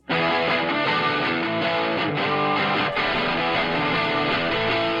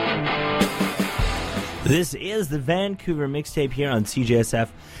This is the Vancouver Mixtape here on CJSF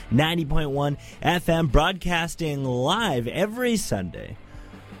 90.1 FM, broadcasting live every Sunday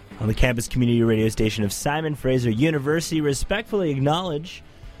on the campus community radio station of Simon Fraser University. Respectfully acknowledge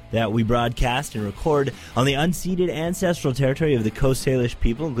that we broadcast and record on the unceded ancestral territory of the Coast Salish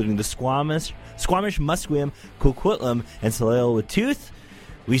people, including the Squamish, Musqueam, Coquitlam, and Tsleil-Waututh.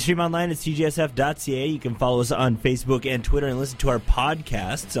 We stream online at cjsf.ca. You can follow us on Facebook and Twitter and listen to our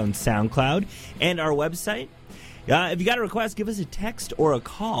podcasts on SoundCloud and our website. If you got a request, give us a text or a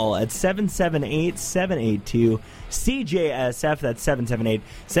call at 778-782-CJSF. That's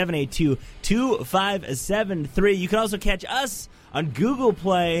 778-782-2573. You can also catch us on Google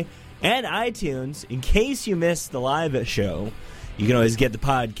Play and iTunes in case you missed the live show. You can always get the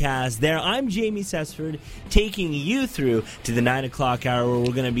podcast there. I'm Jamie Sessford, taking you through to the 9 o'clock hour, where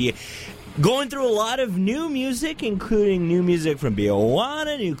we're going to be going through a lot of new music, including new music from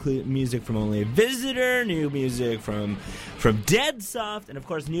Biawana, new music from Only a Visitor, new music from Dead Soft, and of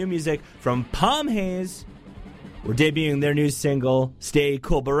course new music from Haze. We're debuting their new single, Stay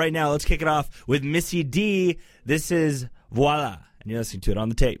Cool. But right now, let's kick it off with Missy D. This is Voila, and you're listening to it on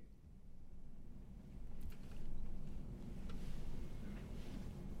the tape.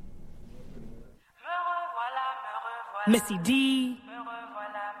 Missy D,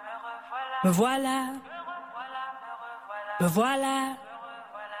 me voilà, me voilà.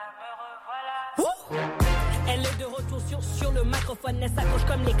 Elle est de retour sur le microphone, elle s'accroche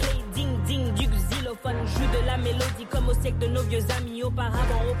comme les clés, ding ding du xylophone. Joue de la mélodie comme au siècle de nos vieux amis.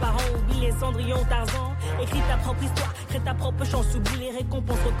 Auparavant, aux parents, oublie les Cendrillon, Tarzan. Écris ta propre histoire, crée ta propre chance, oublie les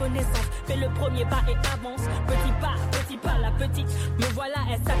récompenses, reconnaissance. Fais le premier pas et avance, petit pas, la petite. Me voilà,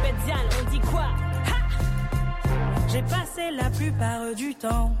 elle s'appelle Diane, on dit quoi? J'ai passé la plupart du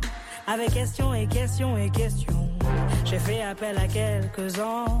temps avec questions et questions et questions. J'ai fait appel à quelques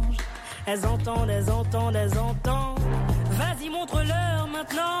anges. Elles entendent. Vas-y, montre-leur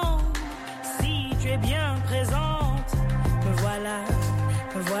maintenant si tu es bien présente. Me voilà.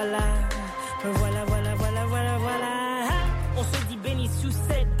 On se dit béni sous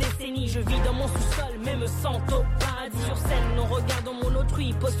cette décennie. Je vis dans mon sous-sol, mais me sens au paradis sur scène. Non, regardons mon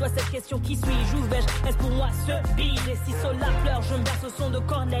autrui, pose-toi cette question: qui suis-je, où vais-je? Est-ce pour moi ce bille? Et si Sola pleure, je me verse au son de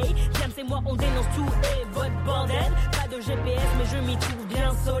Corneille. James et moi, on dénonce tout et votre bordel. Pas de GPS, mais je m'y trouve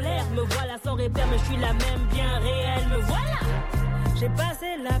bien solaire. Me voilà sans repère, mais je suis la même, bien réelle. Me voilà. J'ai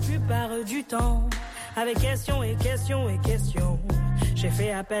passé la plupart du temps avec questions et questions et questions. J'ai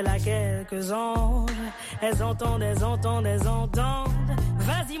fait appel à quelques anges. Elles entendent.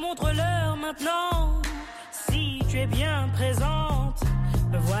 Vas-y, montre-leur maintenant si tu es bien présente.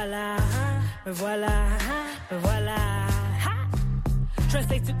 Me voilà.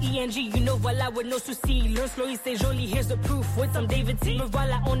 Translate to ENG, you know voilà with no souci. Learn slowly, c'est joli, here's the proof with some David T. Me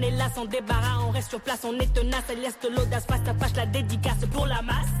voilà, on est là sans débarras, on reste sur place, on est tenace. Elle laisse de l'audace, face à face, la dédicace pour la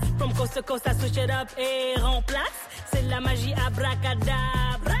masse. From coast to coast, I switch it up et remplace. C'est la magie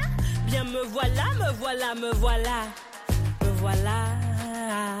abracadabra. Bien me voilà.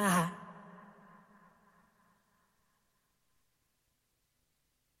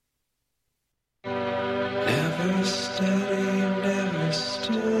 Never steady, never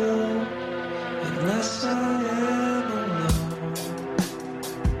still, unless I am alone.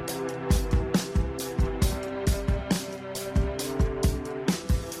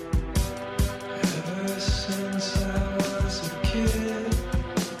 Ever since I was a kid,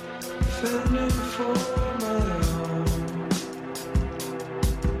 fending for my own.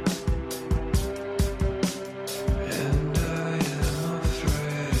 And I am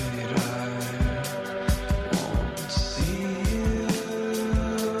afraid I won't see you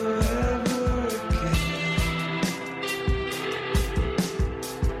ever again.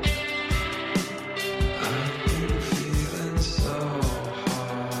 I've been feeling so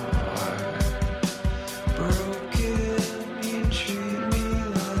hard, broken. You treat me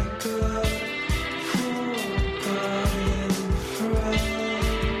like a fool.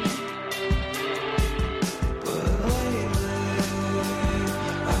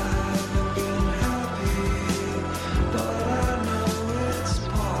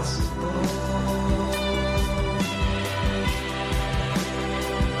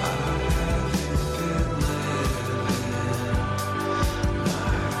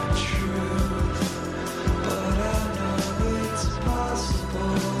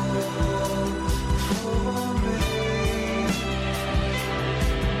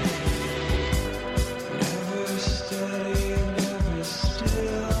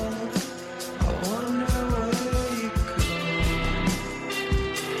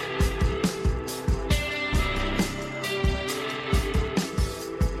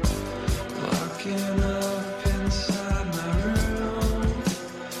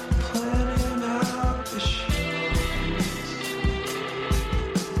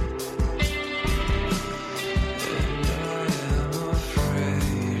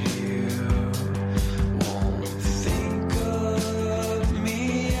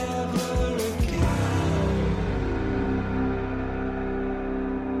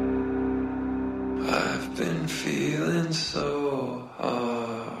 been feeling so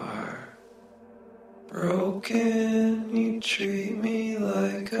hard. Broken, you treat me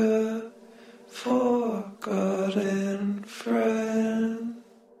like a forgotten friend.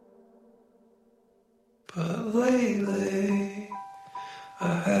 But lately,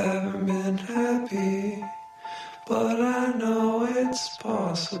 I haven't been happy, but I know it's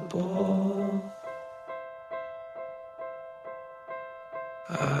possible.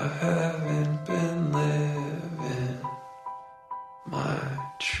 I haven't been living my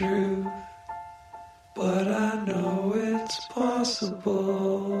truth, but I know it's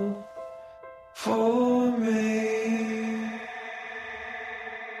possible for me.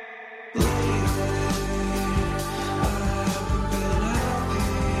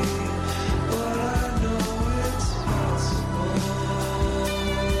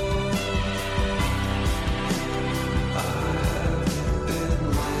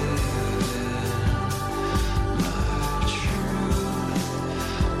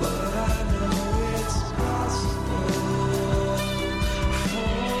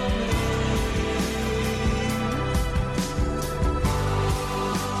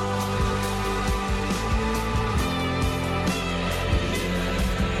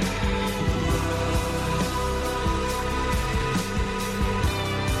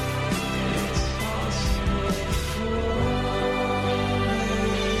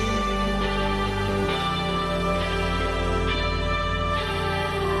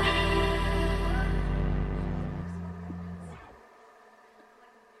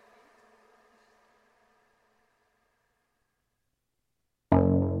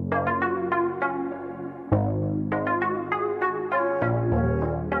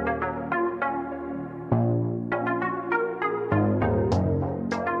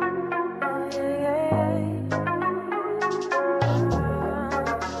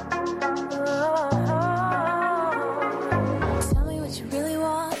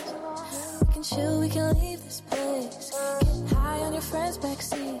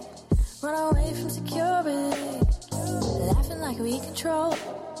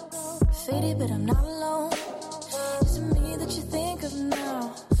 Faded, but I'm not alone. Is it me that you think of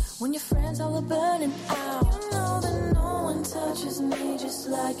now? When your friends all are burning out. You know that no one touches me just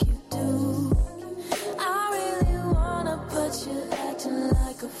like you do. I really wanna, but you're acting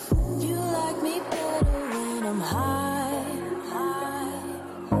like a fool. You like me better when I'm high.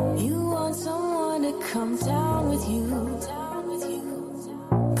 You want someone to come down with you.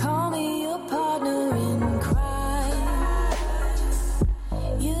 Call me your partner in crime.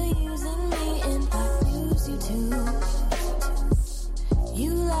 You're using me and I use you too.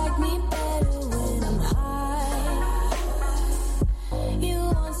 You like me better when I'm high. You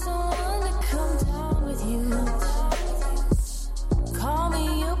want someone to come down with you. Call me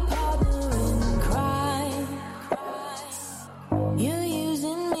your partner in crime. You're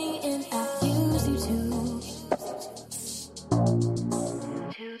using me and I use you too.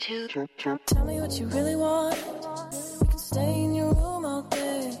 Tell me what you really want. We can stay in your room all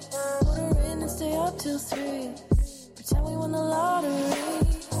day. Order in and stay up till 3. Pretend we won the lottery.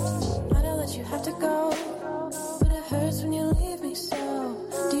 I know that you have to go, but it hurts when you leave me so.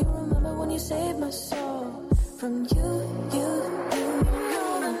 Do you remember when you saved my soul? From you.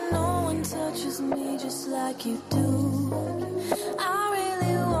 Know that no one touches me just like you do. I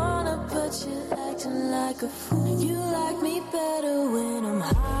really wanna, but you're acting like a fool. You like me better when I'm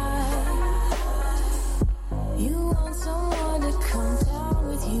high. You want someone to come down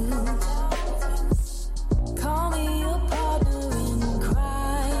with you. Call me your partner in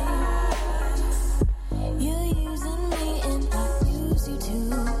crime. You're using me and I use you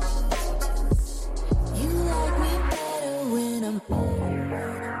too. You like me better when I'm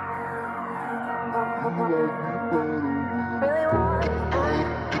really want.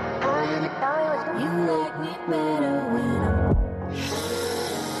 You like me better when I'm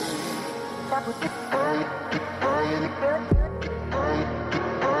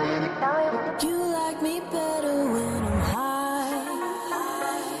You like me better when I'm high.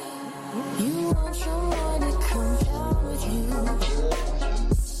 You want someone to come down with you.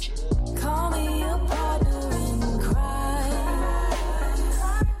 Call me your partner in crime.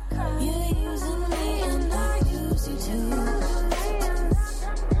 You're using me and I use you too.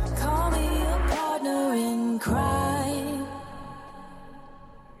 Call me your partner in crime.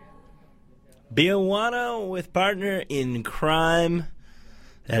 Biawano with Partner in Crime.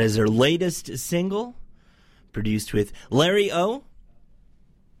 That is her latest single, produced with Larry O,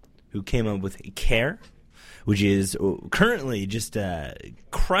 who came up with Care, which is currently just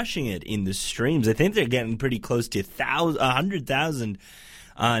crushing it in the streams. I think they're getting pretty close to 100,000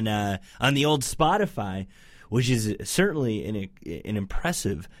 on the old Spotify, which is certainly an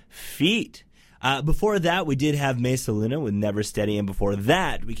impressive feat. Before that, we did have Mesa Luna with Never Steady, and before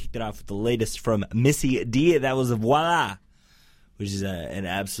that, we kicked it off with the latest from Missy D. That was Voila, which is an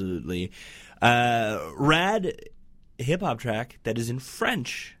absolutely rad hip-hop track that is in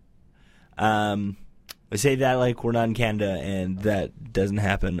French. I say that like we're not in Canada, and that doesn't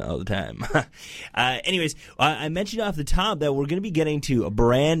happen all the time. Anyways, I mentioned off the top that we're going to be getting to a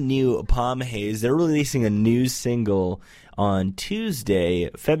brand new Palm Haze. They're releasing a new single on Tuesday,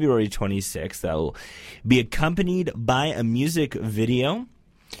 February 26th. That will be accompanied by a music video.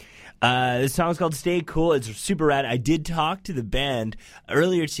 This song is called Stay Cool. It's super rad. I did talk to the band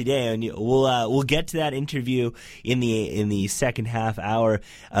earlier today, and we'll get to that interview in the second half hour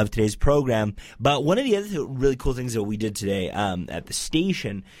of today's program. But one of the other really cool things that we did today at the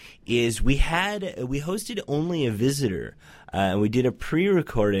station is we hosted Only a Visitor, and we did a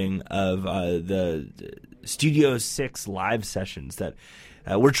pre-recording of the Studio 6 live sessions that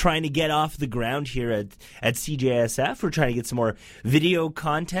we're trying to get off the ground here at CJSF. We're trying to get some more video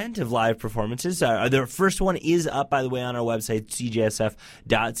content of live performances. The first one is up, by the way, on our website,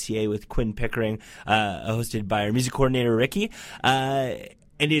 cjsf.ca, with Quinn Pickering, hosted by our music coordinator, Ricky. And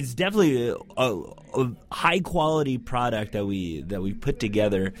it's definitely a high-quality product that we put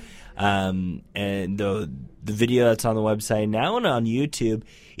together. And the video that's on the website now and on YouTube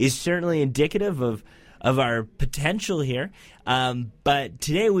is certainly indicative of our potential here. But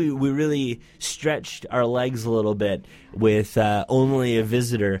today we really stretched our legs a little bit with Only a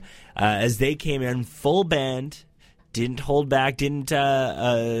Visitor as they came in full band, didn't hold back, didn't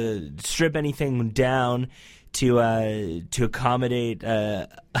strip anything down to accommodate the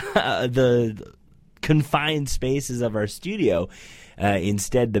confined spaces of our studio.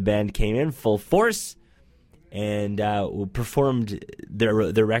 Instead, the band came in full force and performed their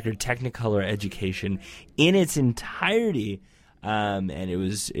record Technicolor Education in its entirety, and it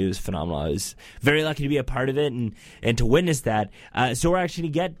was phenomenal. I was very lucky to be a part of it and to witness that. So we're actually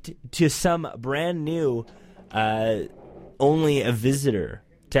going to get to some brand new Only a Visitor.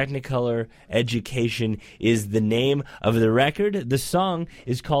 Technicolor Education is the name of the record. The song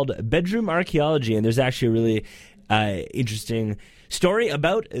is called Bedroom Archaeology, and there's actually a really interesting story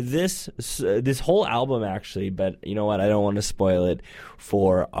about this whole album, actually, but you know what? I don't want to spoil it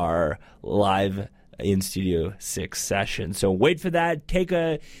for our live in Studio 6 session. So wait for that. Take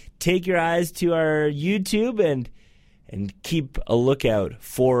your eyes to our YouTube and keep a lookout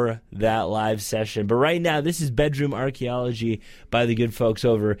for that live session. But right now, this is Bedroom Archaeology by the good folks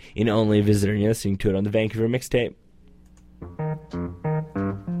over in Only a Visitor, and you're listening to it on the Vancouver Mixtape.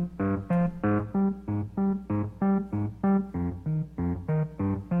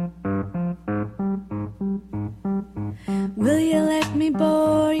 Will you let me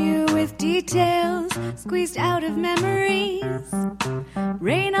bore you with details squeezed out of memories?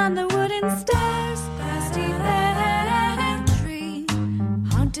 Rain on the wooden stairs, past elementary,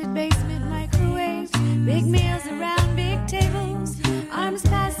 haunted basement microwaves, big meals around big tables, arms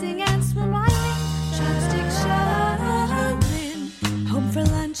passing and smiling, chopsticks shuffling, home for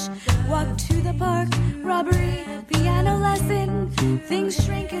lunch, walk to the park, robbery, piano lesson, things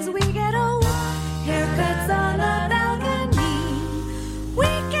shrink as we get old, haircuts on the balcony,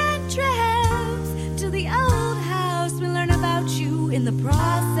 weekend trips to the old house. We learn about you in the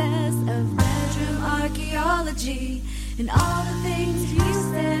process of bedroom archaeology, and all the things you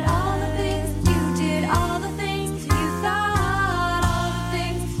said, all the things you did, all the things you thought, all the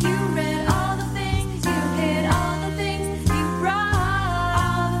things you read, all the things you hid, all the things you brought,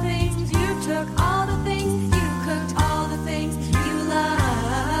 all the things you took, all the things you cooked, all the things you loved.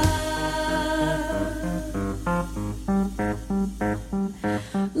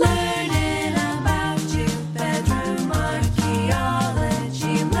 Learning about you, bedroom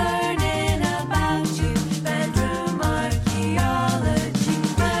archaeology. Learning about you, bedroom archaeology.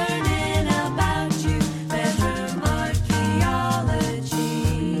 Learning about you, bedroom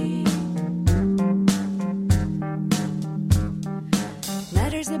archaeology.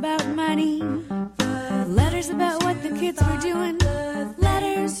 Letters about money, letters about what the kids were doing,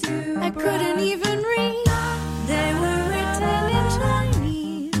 letters I couldn't even read. They were written in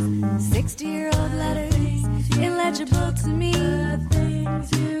Chinese, 60-year-old letters, illegible to me.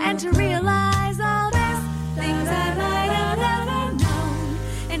 And to realize all this, things I might have never known,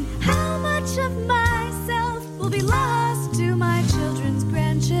 and how much of myself will be lost to my children's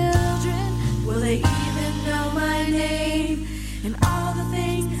grandchildren. Will they even know my name? And all the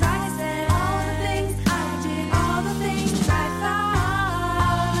things I said, all the things I did, all the things I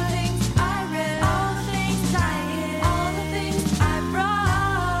thought, all the things I read, all the things I hid, all the things I brought.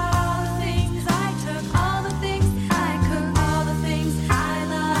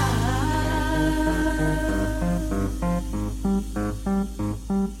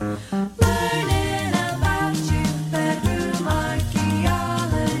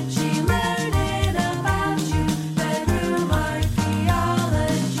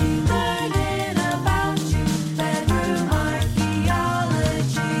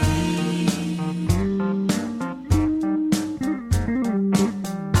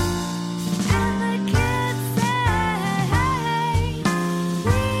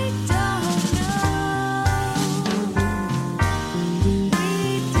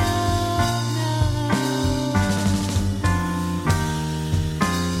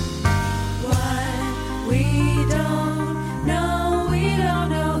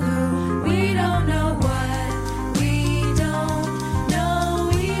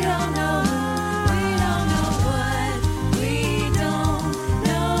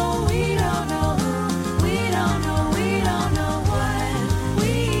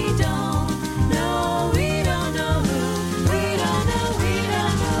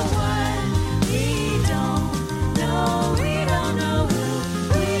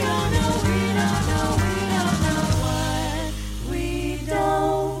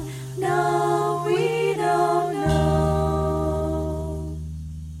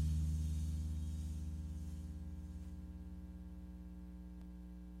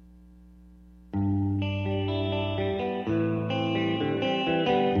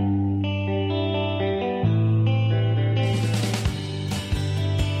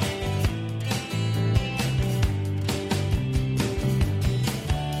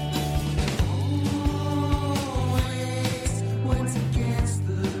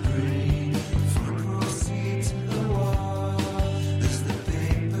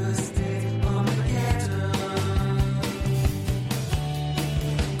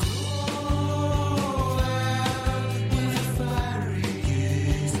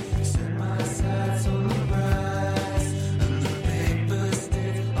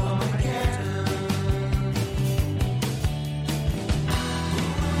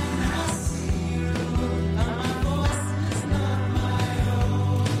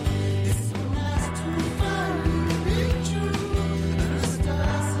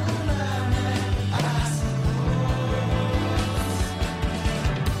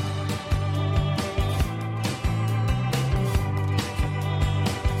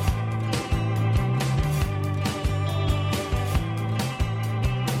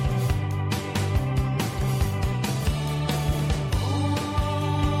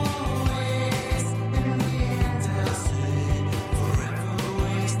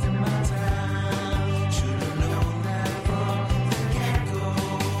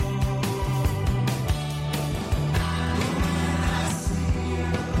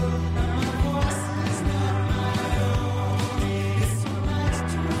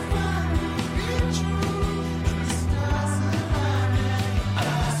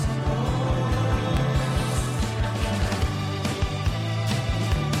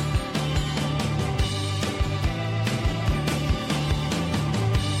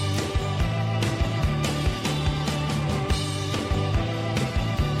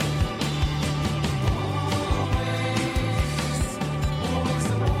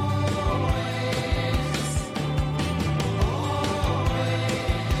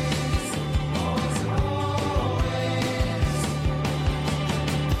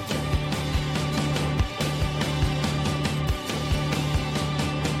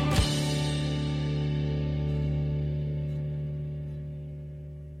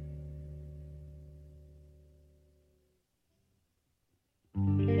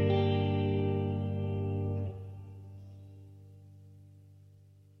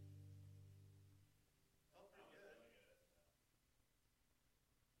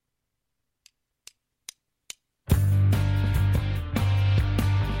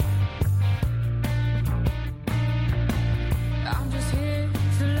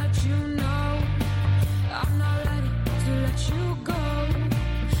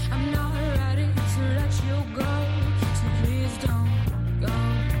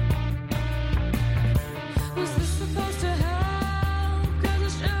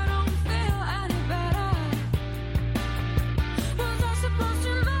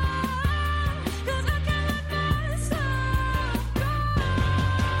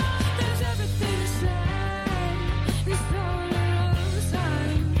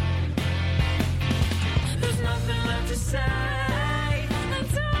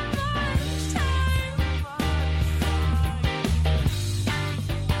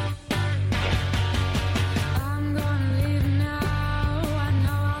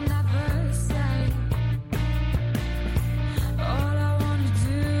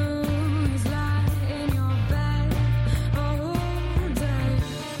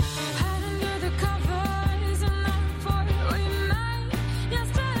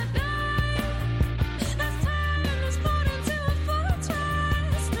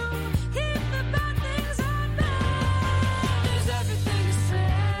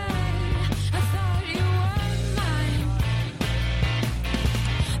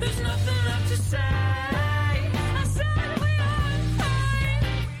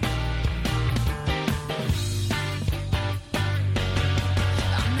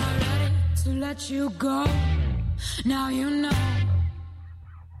 you go. Now you know.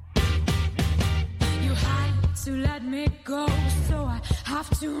 You had to let me go, so I have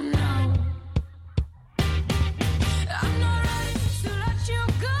to know. I'm not ready to let you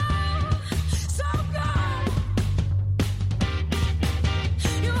go, so go.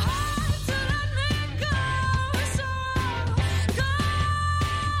 You had to let me go, so go.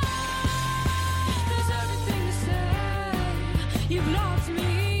 There's everything to say, you've locked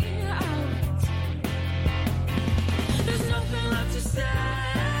me out. There's nothing left to say,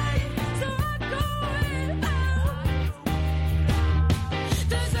 so I go out.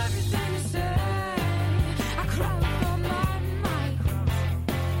 There's everything to say, I cry for my mind.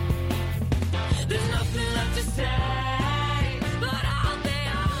 There's nothing left to say, but I'll be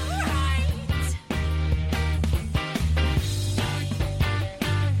alright.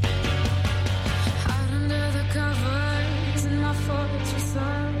 Out under the covers in my fortress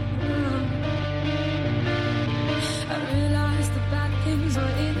home, I realized the bad things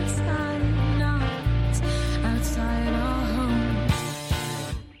were inside, not outside our home.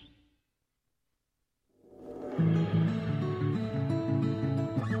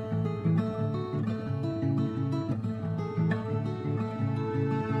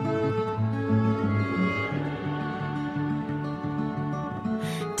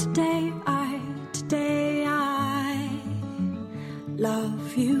 Today I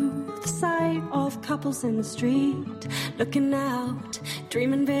love you. The sight of couples in the street, looking out,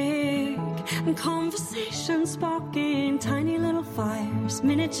 dreaming big, and conversations sparking tiny little fires,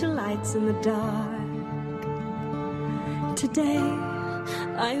 miniature lights in the dark. Today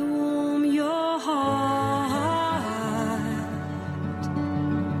I warm your heart.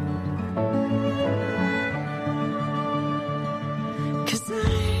 'Cause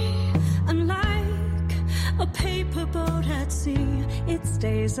I'm like a paper boat at sea. It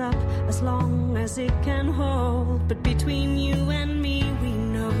stays up as long as it can hold. But between you and me, we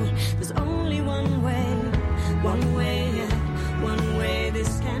know there's only one way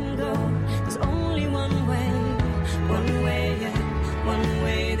this can go. There's only one way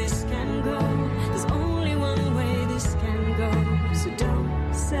this can go. There's only one way this can go. So don't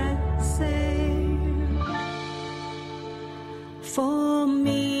set sail for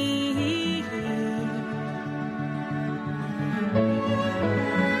me.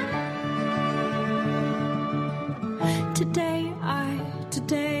 Today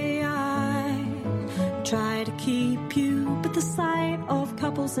I try to keep you, but the sight of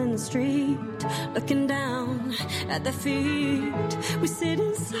couples in the street, looking down at their feet, we sit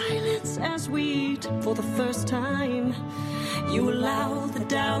in silence as we eat for the first time. You allow the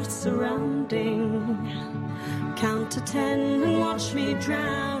doubts surrounding, count to 10 and watch me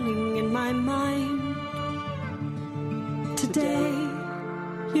drowning in my mind. Today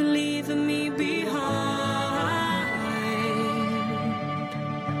you're leaving me behind.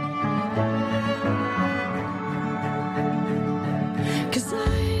 'Cause I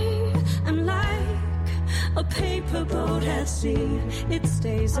am like a paper boat at sea. It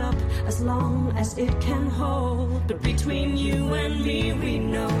stays up as long as it can hold. But between you and me, we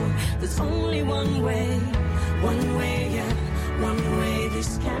know there's only one way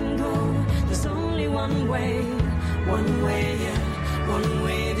this can go. There's only one way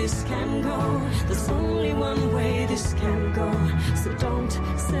this can go. There's only one way this can go. So don't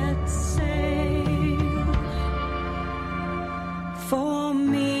set sail for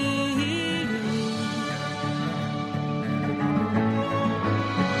me.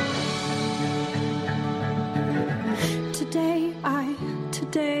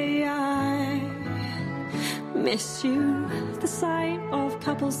 Today I miss you. The sight of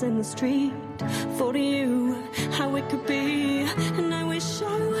couples in the street, thought of you, how it could be. And I wish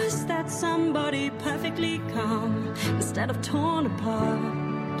I was that somebody perfectly calm instead of torn apart.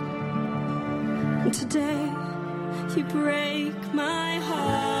 And today you break my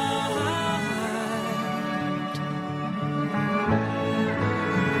heart.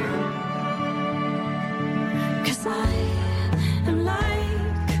 'Cause I am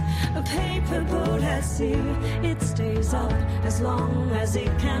like a paper boat at sea. It stays up as long as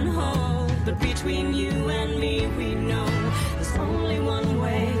it can hold. But between you and me, we know there's only one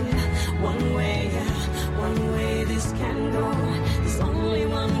way this can go. There's only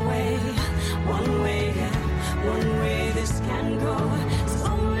one way this can go. There's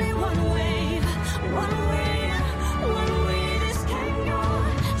only one way this can go.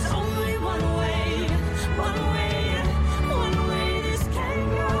 There's only one way this can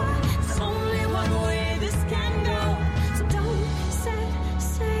go. There's only one way this can go. So don't set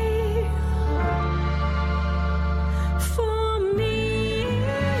sail for me.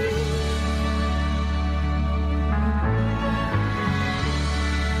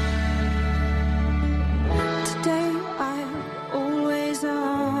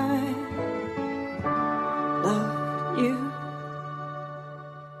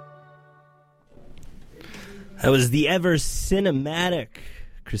 That was the ever cinematic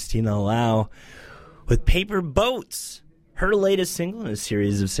Christina Lau with Paper Boats, her latest single in a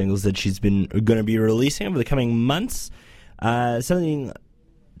series of singles that she's been going to be releasing over the coming months. Something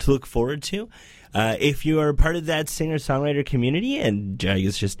to look forward to. If you are part of that singer-songwriter community, and I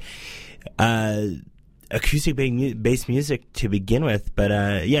guess just acoustic-based music to begin with, but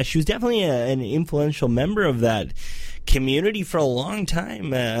yeah, she was definitely an influential member of that community for a long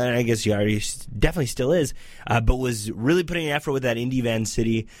time. I guess she already definitely still is, but was really putting an effort with that Indie Van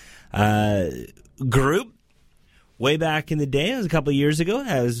City group way back in the day. It was a couple of years ago.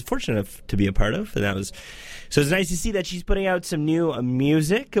 I was fortunate enough to be a part of, and that was so it's nice to see that she's putting out some new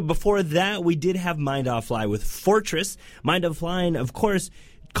music. Before that, we did have Mind Offline with Fortress. Mind Offline, of course,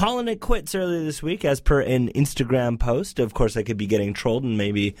 calling it quits earlier this week, as per an Instagram post. Of course, I could be getting trolled and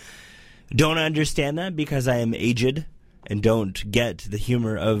maybe don't understand that because I am aged and don't get the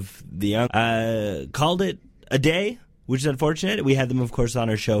humor of the young. Called it a day, which is unfortunate. We had them, of course, on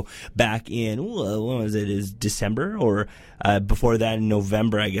our show back in, when was it? Is December or before that in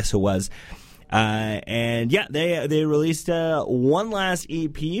November, I guess it was. And yeah, they released one last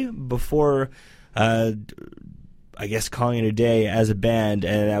EP before, I guess, calling it a day as a band,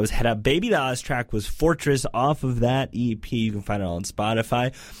 and that was Head Up Baby. The last track was Fortress off of that EP. You can find it on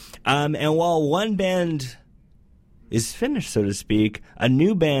Spotify. And while one band is finished, so to speak, a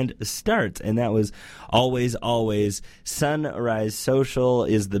new band starts, and that was Always Sunrise Social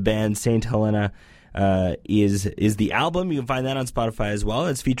is the band. Saint Helena is the album. You can find that on Spotify as well.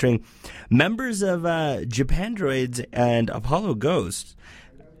 It's featuring members of Japandroids and Apollo Ghosts,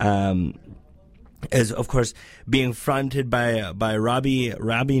 as of course being fronted by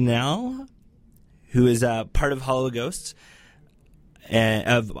Robbie Nell, who is part of Hollow Ghosts.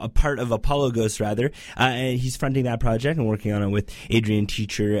 Of a part of Apollo Ghosts, rather. And he's fronting that project and working on it with Adrian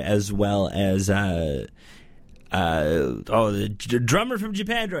Teacher, as well as the drummer from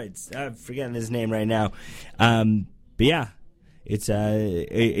Japandroids. I'm forgetting his name right now. But yeah, it's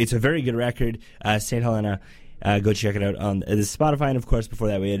a very good record. St. Helena. Go check it out on the Spotify. And of course, before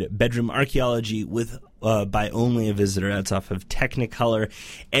that, we had Bedroom Archaeology with By Only a Visitor. That's off of Technicolor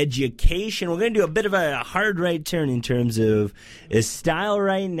Education. We're going to do a bit of a hard right turn in terms of style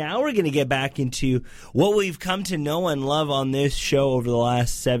right now. We're going to get back into what we've come to know and love on this show over the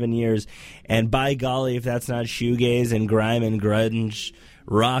last 7 years. And by golly, if that's not shoegaze and grime and grunge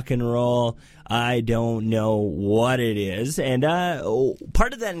rock and roll, I don't know what it is. And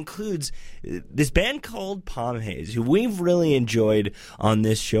part of that includes this band called Haze, who we've really enjoyed on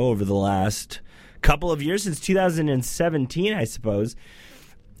this show over the last couple of years, since 2017, I suppose.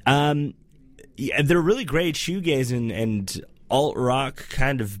 Yeah, they're a really great shoegaze and alt-rock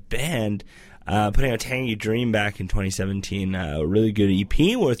kind of band, putting out Tangy Dream back in 2017. A really good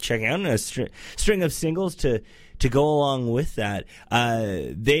EP worth checking out, and a string of singles to go along with that.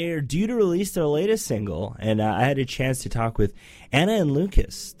 They're due to release their latest single, and I had a chance to talk with Anna and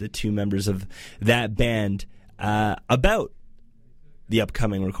Lucas, the two members of that band, about the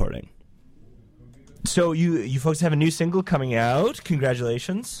upcoming recording. So you folks have a new single coming out.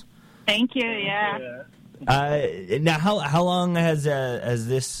 Congratulations. Thank you, yeah. Now, how long has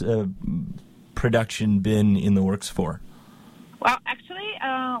this production been in the works for? Well, actually,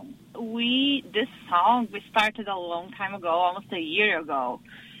 this song we started a long time ago, almost a year ago,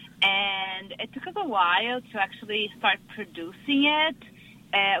 and it took us a while to actually start producing it.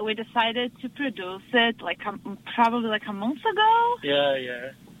 We decided to produce it probably a month ago.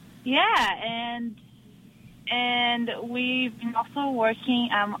 Yeah, and we've been also working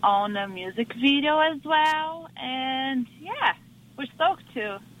on a music video as well, and yeah, we're stoked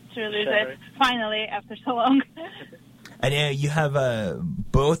to release it finally after so long. And you have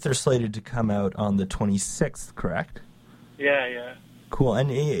both are slated to come out on the 26th, correct? Yeah. Cool. And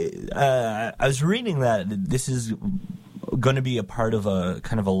I was reading that this is going to be a part of a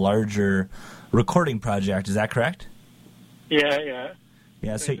kind of a larger recording project. Is that correct? Yeah.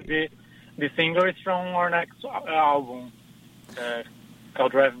 So the single is from our next album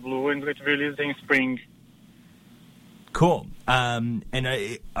called Rev Blue, and it's released in spring. Cool. And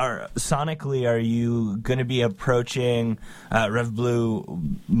sonically, are you going to be approaching Rev Blue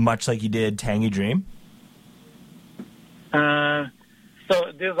much like you did Tangy Dream? So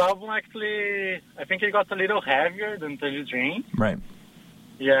this album actually, I think it got a little heavier than Tangy Dream. Right.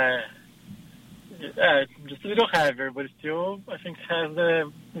 Yeah, just a little heavier, but still, I think has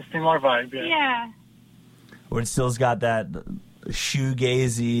the similar vibe. Yeah. Or it still's got that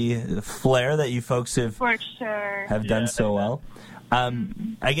shoegazy flair that you folks have For sure. done so well.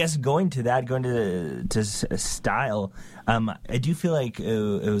 I guess going to style, I do feel like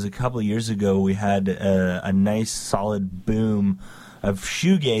it was a couple of years ago we had a nice solid boom of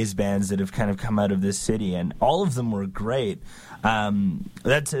shoegaze bands that have kind of come out of this city, and all of them were great.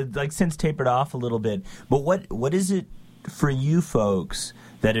 That's like since tapered off a little bit. But what is it for you folks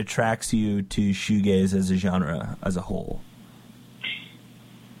that attracts you to shoegaze as a genre as a whole?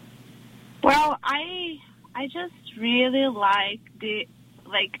 Well, I just really like that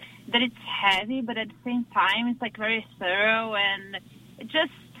it's heavy, but at the same time it's like very thorough, and it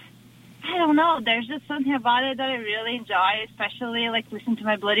just, I don't know, there's just something about it that I really enjoy, especially like listening to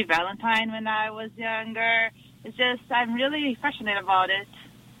My Bloody Valentine when I was younger. It's just, I'm really passionate about it.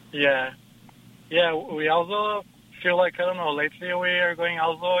 Yeah, we also feel like, I don't know, lately we are going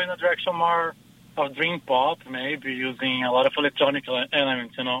also in a direction more of dream pop, maybe using a lot of electronic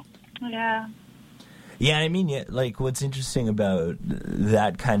elements, you know. Yeah. Yeah, I mean, like what's interesting about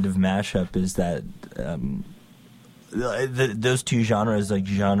that kind of mashup is that those two genres, like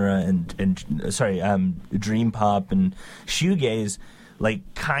dream pop and shoegaze,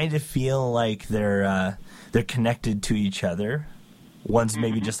 like kind of feel like they're connected to each other. One's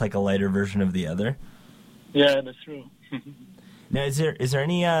maybe just like a lighter version of the other. Yeah, that's true. Now, is there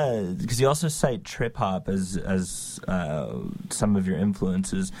any? Because you also cite trip hop as some of your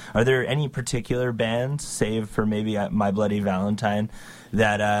influences. Are there any particular bands, save for maybe My Bloody Valentine,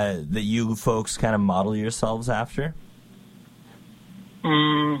 that you folks kind of model yourselves after?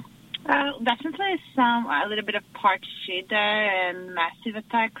 Definitely a little bit of Part Shooter and Massive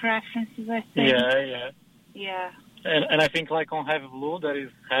Attack references, I think. Yeah. And I think like on Heavy Blue, that is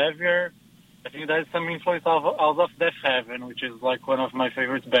heavier. I think there's some influence out of Death Heaven, which is like one of my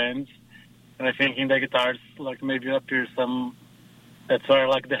favorite bands. And I think in the guitars, like maybe appears some. That's where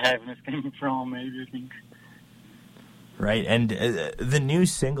like the heaviness came from, maybe, I think. Right, and the new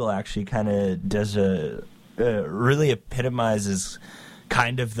single actually kind of does really epitomizes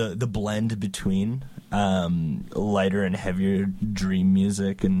kind of the blend between lighter and heavier dream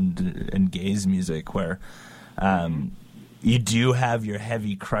music and gaze music, where you do have your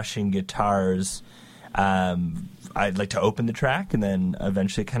heavy crushing guitars. I'd like to open the track, and then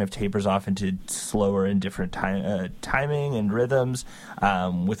eventually kind of tapers off into slower and different timing and rhythms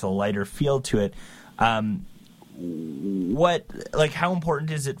with a lighter feel to it. How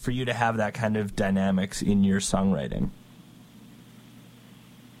important is it for you to have that kind of dynamics in your songwriting?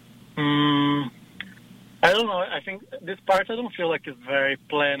 I don't know. I think this part I don't feel like it's very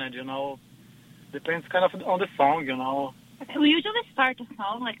planned, you know. Depends kind of on the song, you know. We usually start a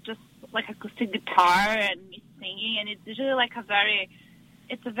song like just like acoustic guitar and me singing, and it's usually like a very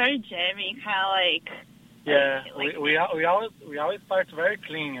jammy kind of like. Yeah, we always start very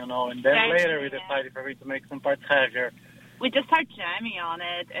clean, you know, and then later we decide if we're going to make some parts heavier. We just start jamming on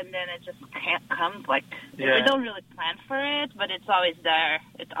it, and then it just comes like, we don't really plan for it, but it's always there.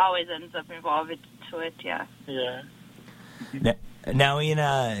 It always ends up involved to it, yeah. Yeah. Now, in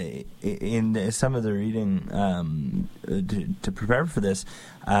some of the reading to prepare for this,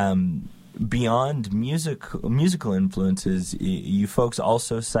 beyond musical influences, you folks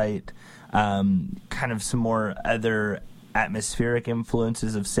also cite kind of some more other atmospheric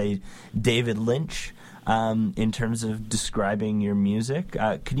influences of, say, David Lynch in terms of describing your music.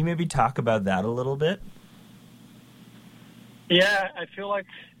 Could you maybe talk about that a little bit? Yeah, I feel like,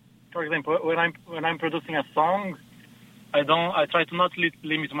 for example, when I'm producing a song, I try to not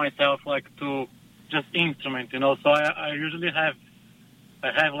limit myself like to just instrument, you know. So I usually have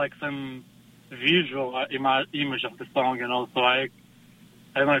like some visual image of the song, you know. So I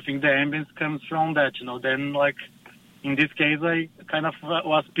don't know, I think the ambience comes from that, you know. Then, like, in this case, I kind of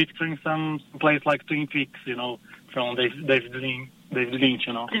was picturing some place like Twin Peaks, you know, from David Lynch,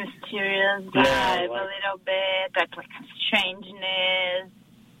 you know. Mysterious vibe, a little bit, that like strangeness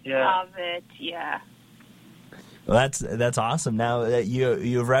of it, yeah. Well, that's awesome. Now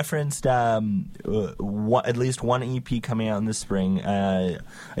you referenced at least one EP coming out in the spring. I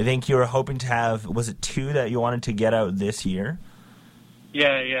think you were hoping to have, was it 2 that you wanted to get out this year?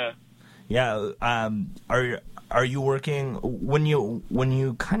 Yeah. Are you working when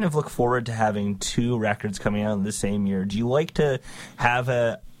you kind of look forward to having 2 records coming out in the same year? Do you like to have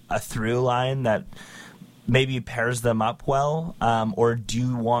a through line that maybe pairs them up well, or do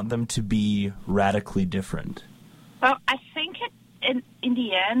you want them to be radically different? Well, I think in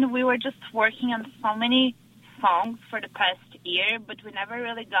the end, we were just working on so many songs for the past year, but we never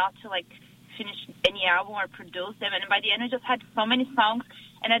really got to like finish any album or produce them. And by the end, we just had so many songs.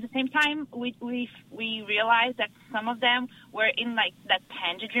 And at the same time, we realized that some of them were in like that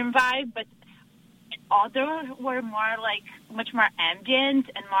Tangerine vibe, but other were more like much more ambient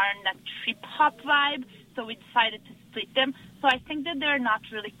and more in that trip hop vibe. So we decided to split them. So I think that they're not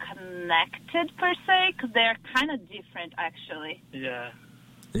really connected per se, because they're kind of different actually. Yeah.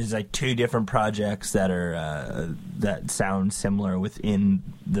 There's like two different projects that are that sound similar within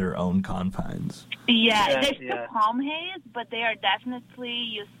their own confines. Yeah, they're still Palm Haze, but they are definitely,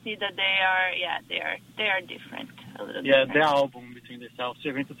 you see that they are different a little bit. Yeah, the album between themselves.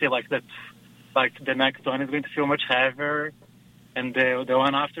 You're going to see like that, like the next one is going to feel much heavier, and the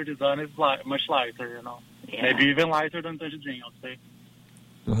one after this one is much lighter, you know. Yeah. Maybe even lighter than Touch Dream, I'll say.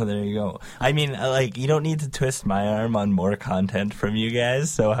 Oh, there you go. I mean, like, you don't need to twist my arm on more content from you guys,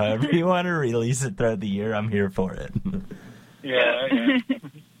 so however you want to release it throughout the year, I'm here for it. Yeah.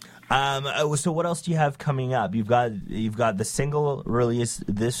 So what else do you have coming up? You've got the single release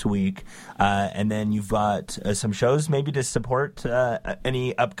this week, and then you've got some shows maybe to support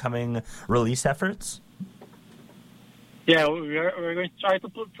any upcoming release efforts? Yeah, we're going to try to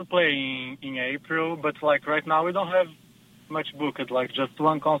play in April, but like right now we don't have much booked, like just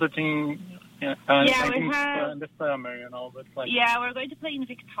one concert in the summer, you know. But like we're going to play in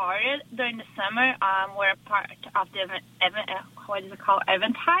Victoria during the summer. We're part of the what is it called?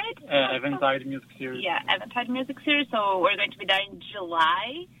 Eventide? Eventide Music Series. Yeah, Eventide Music Series. So we're going to be there in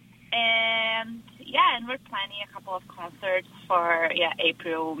July, and we're planning a couple of concerts for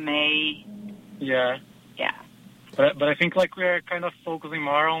April, May. Yeah. Yeah. But I think like we're kind of focusing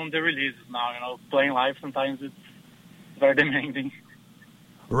more on the releases now. You know, playing live sometimes it's very demanding.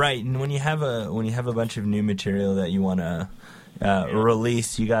 Right, and when you have a bunch of new material that you want to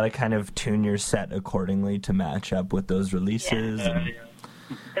release, you got to kind of tune your set accordingly to match up with those releases.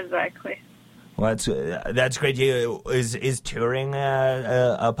 Exactly. Well, that's great. Is touring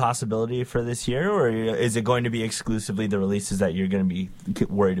a possibility for this year, or is it going to be exclusively the releases that you're going to be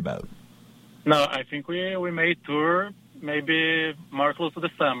worried about? No, I think we may tour maybe more close to the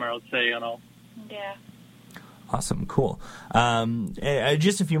summer, I would say, you know. Yeah. Awesome, cool.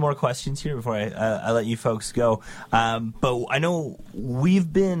 Just a few more questions here before I let you folks go. But I know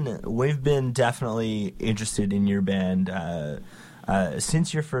we've been definitely interested in your band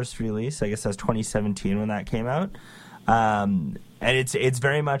since your first release. I guess that was 2017 when that came out, and it's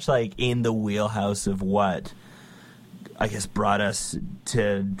very much like in the wheelhouse of what I guess brought us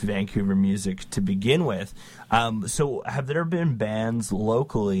to Vancouver music to begin with. So have there been bands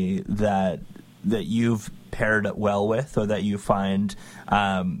locally that you've paired well with, or that you find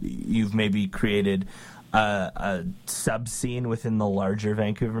you've maybe created a sub-scene within the larger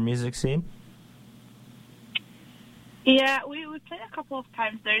Vancouver music scene? Yeah, we played a couple of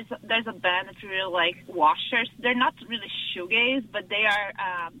times. There's a band that we really like, Washers. They're not really shoegaze, but they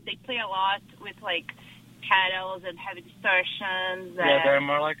play a lot with like pedals and heavy distortions. Yeah, they're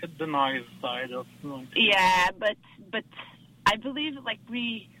more like the noise side of noise. Yeah, but I believe like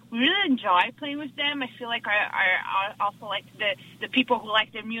we really enjoy playing with them. I feel like are also like the people who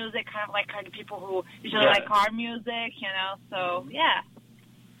like their music kind of like are the people who usually like our music, you know. So yeah.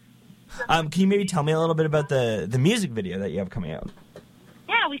 Can you maybe tell me a little bit about the music video that you have coming out?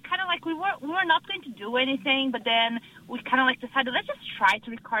 Yeah, we kind of like we were not going to do anything, but then we kind of like decided let's just try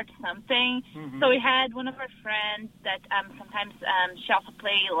to record something. Mm-hmm. So we had one of our friends that sometimes she also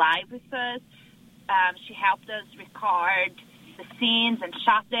played live with us. She helped us record the scenes and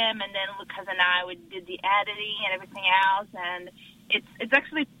shot them, and then Lucas and I we did the editing and everything else, and it's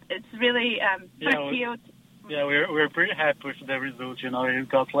really pretty cute. Yeah, we're pretty happy with the result. You know, it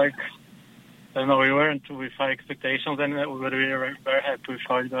got like I don't know, we weren't with high expectations, and we were very happy with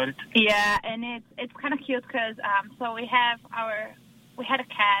how it got it. Yeah, and it's kind of cute because so we had a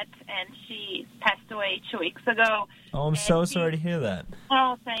cat, and she passed away 2 weeks ago. Oh, I'm so sorry to hear that.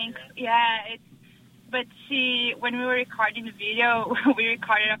 Oh, thanks. Yeah, but when we were recording the video, we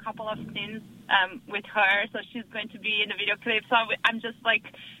recorded a couple of scenes with her, so she's going to be in the video clip. So I'm just like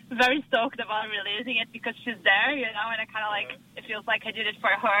very stoked about releasing it because she's there, you know, and I kind of like it feels like I did it for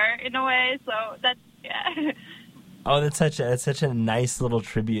her in a way. So that's Oh, that's such a nice little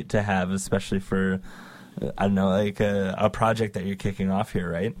tribute to have, especially for I don't know, like a project that you're kicking off here,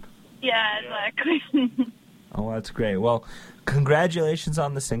 right? Yeah, exactly. Oh, that's great. Well, congratulations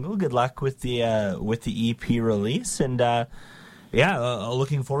on the single. Good luck with the EP release, and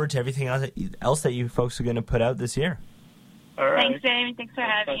looking forward to everything else that you folks are going to put out this year. All right. Thanks, Jamie. Thanks for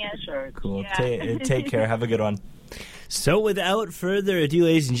having us. Cool. Yeah. Take care. Have a good one. So without further ado,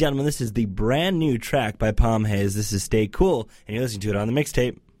 ladies and gentlemen, this is the brand new track by Palm Haze. This is Stay Cool, and you're listening to it on the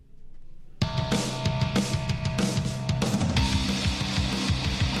mixtape.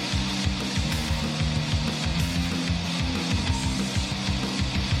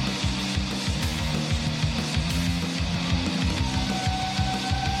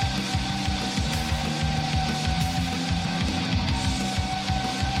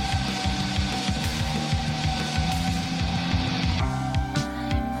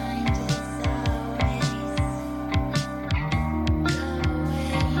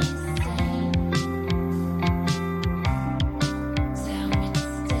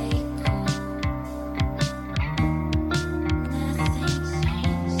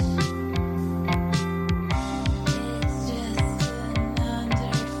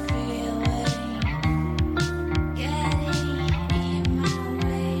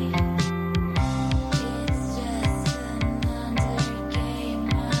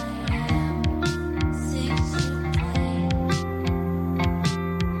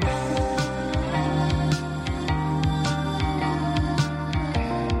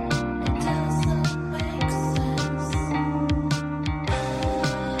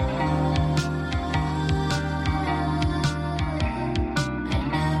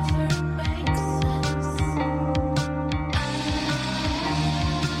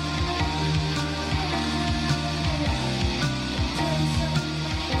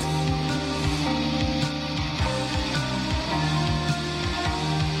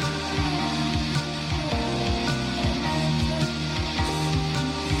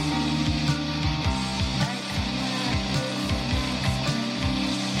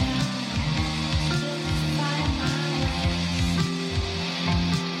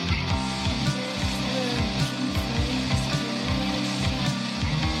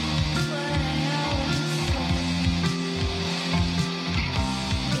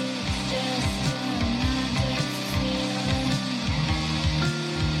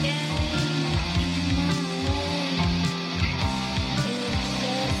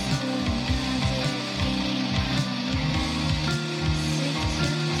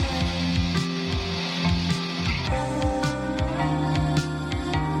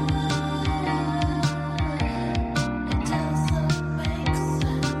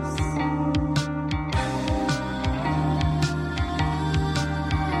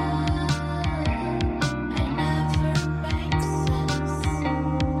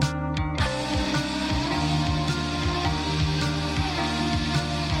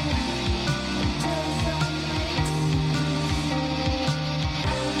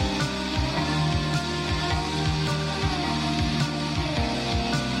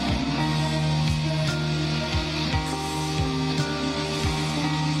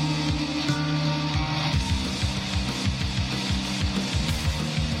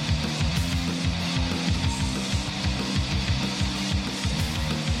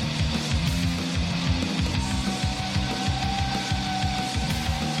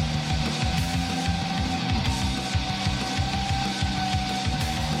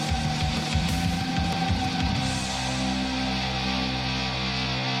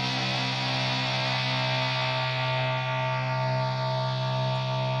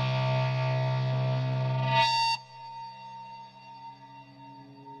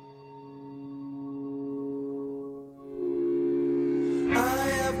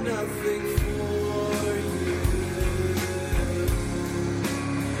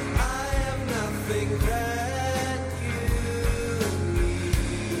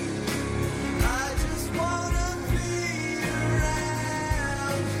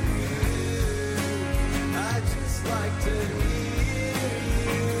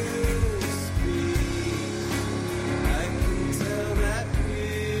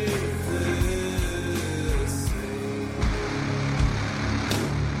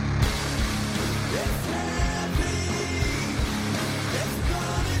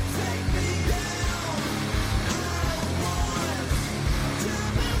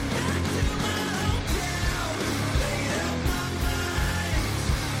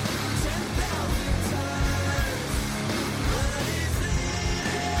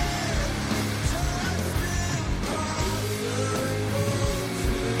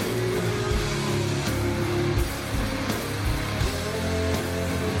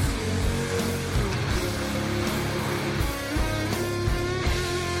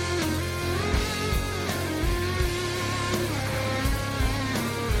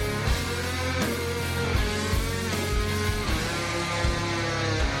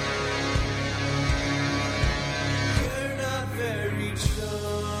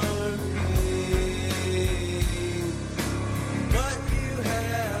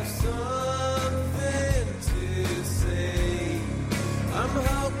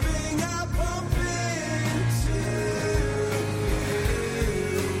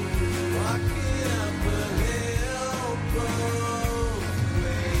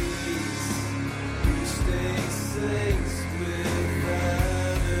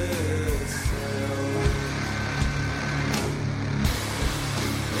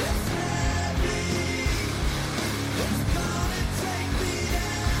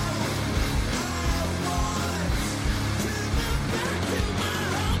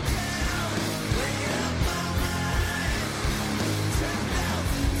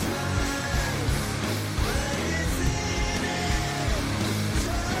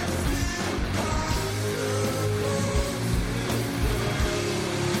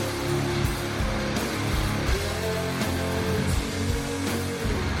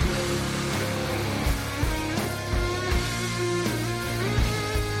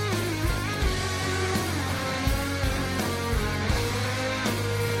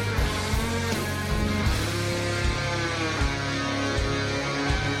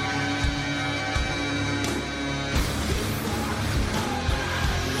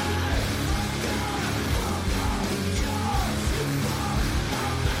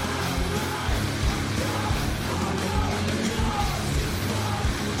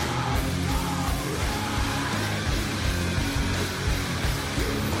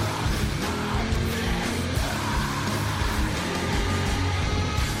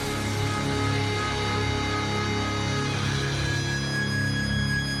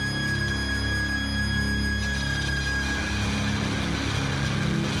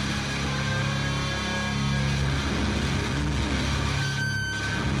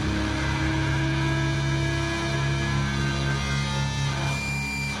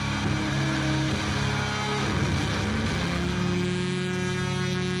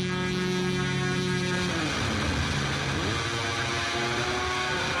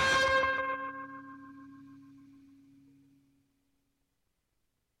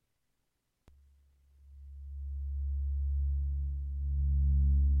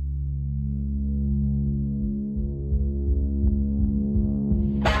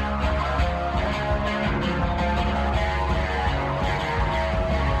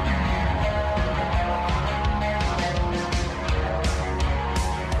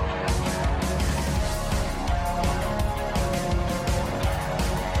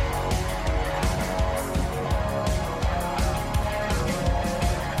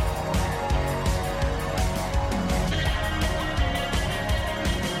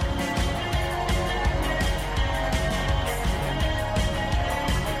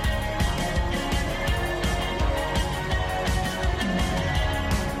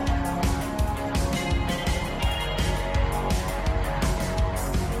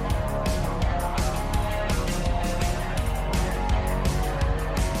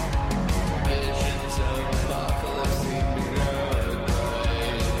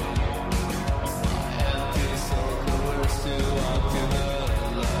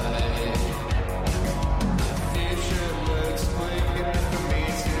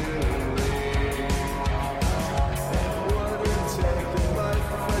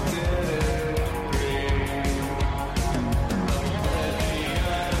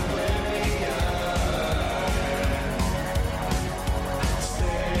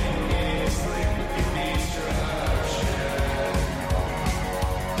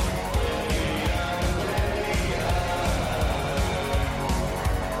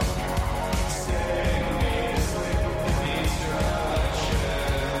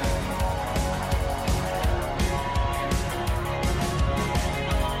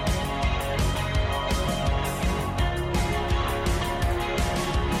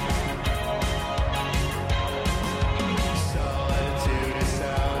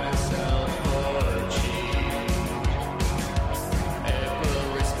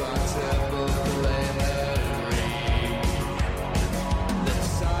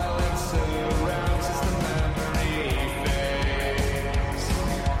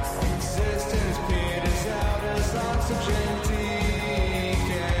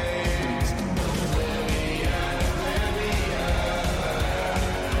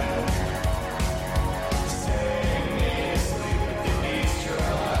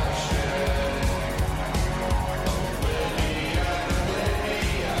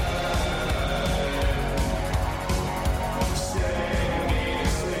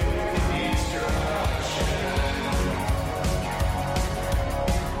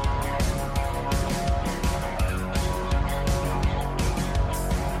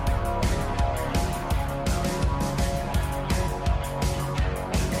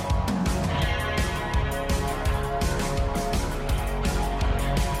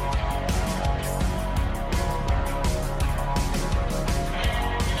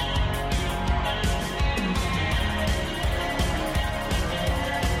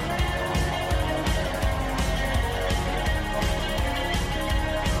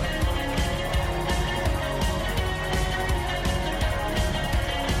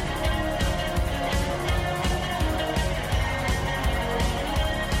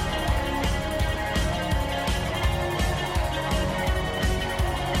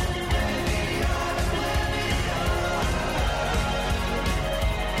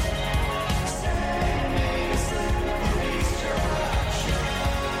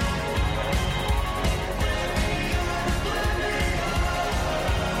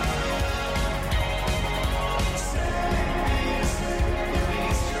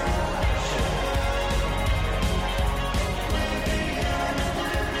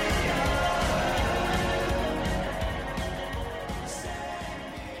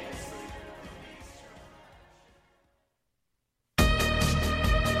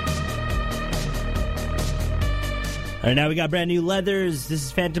 All right, now we got brand new Leathers. This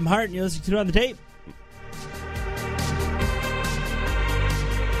is Phantom Heart, and you're listening to it on the tape.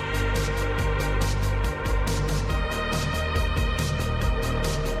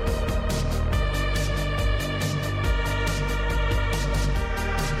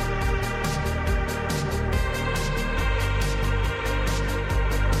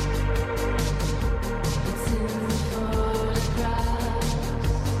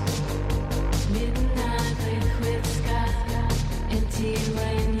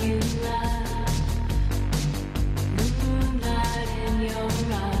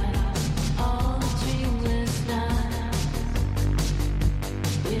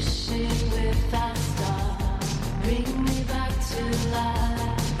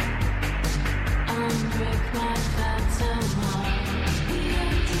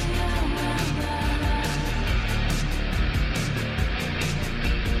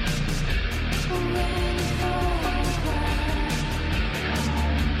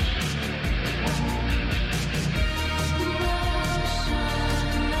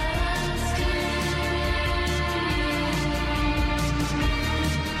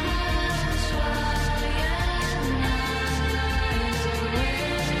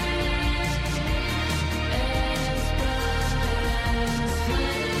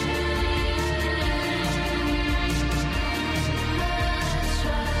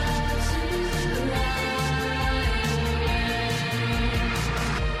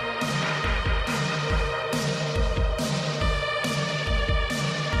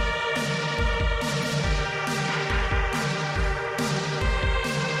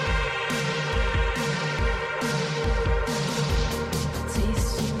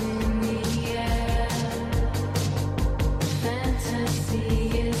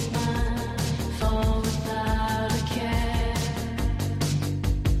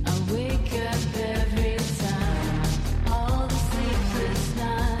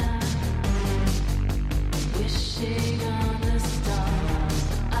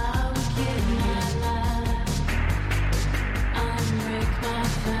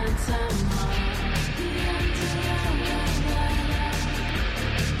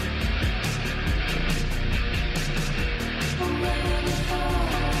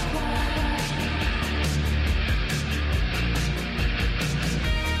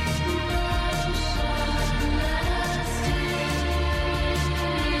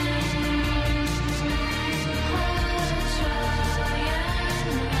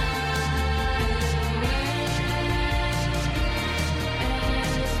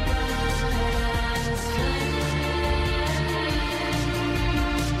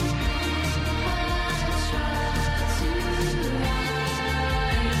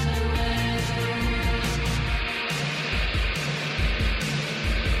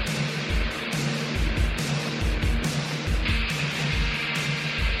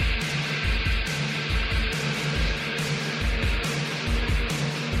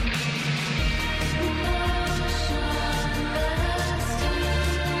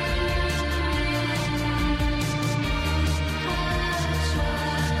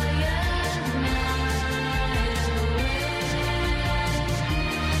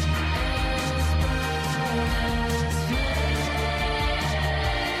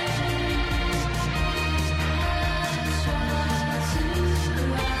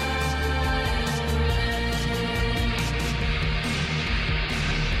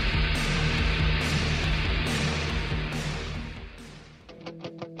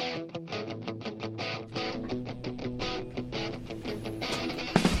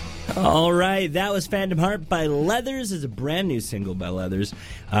 All right, that was Phantom Heart by Leathers. It's a brand new single by Leathers.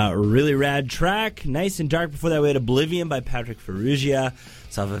 Really rad track. Nice and dark. Before that, we had Oblivion by Patrick Ferrugia.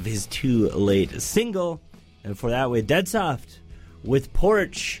 It's off of his Too Late single. And before that, we had Dead Soft with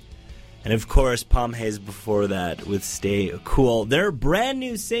Porch. And of course, Palm Haze before that with Stay Cool. Their brand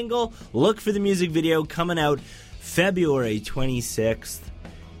new single. Look for the music video coming out February 26th.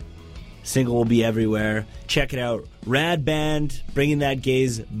 Single will be everywhere. Check it out. Rad band, bringing that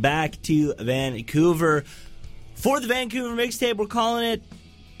gaze back to Vancouver. For the Vancouver mixtape, we're calling it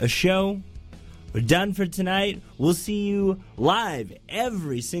a show. We're done for tonight. We'll see you live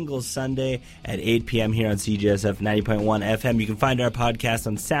every single Sunday at 8 p.m. here on CJSF 90.1 FM. You can find our podcast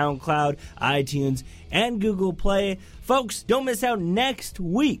on SoundCloud, iTunes, and Google Play. Folks, don't miss out next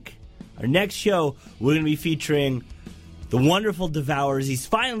week. Our next show, we're going to be featuring the wonderful Devours. He's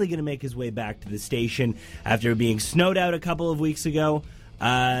finally going to make his way back to the station after being snowed out a couple of weeks ago.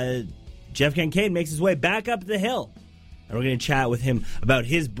 Jeff Kincaid makes his way back up the hill. And we're going to chat with him about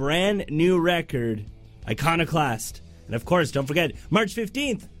his brand new record, Iconoclast. And of course, don't forget, March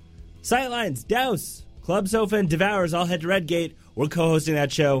 15th, Sightlines, Douse, Club Sofa and Devours all head to Redgate. We're co-hosting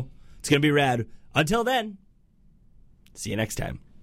that show. It's going to be rad. Until then, see you next time.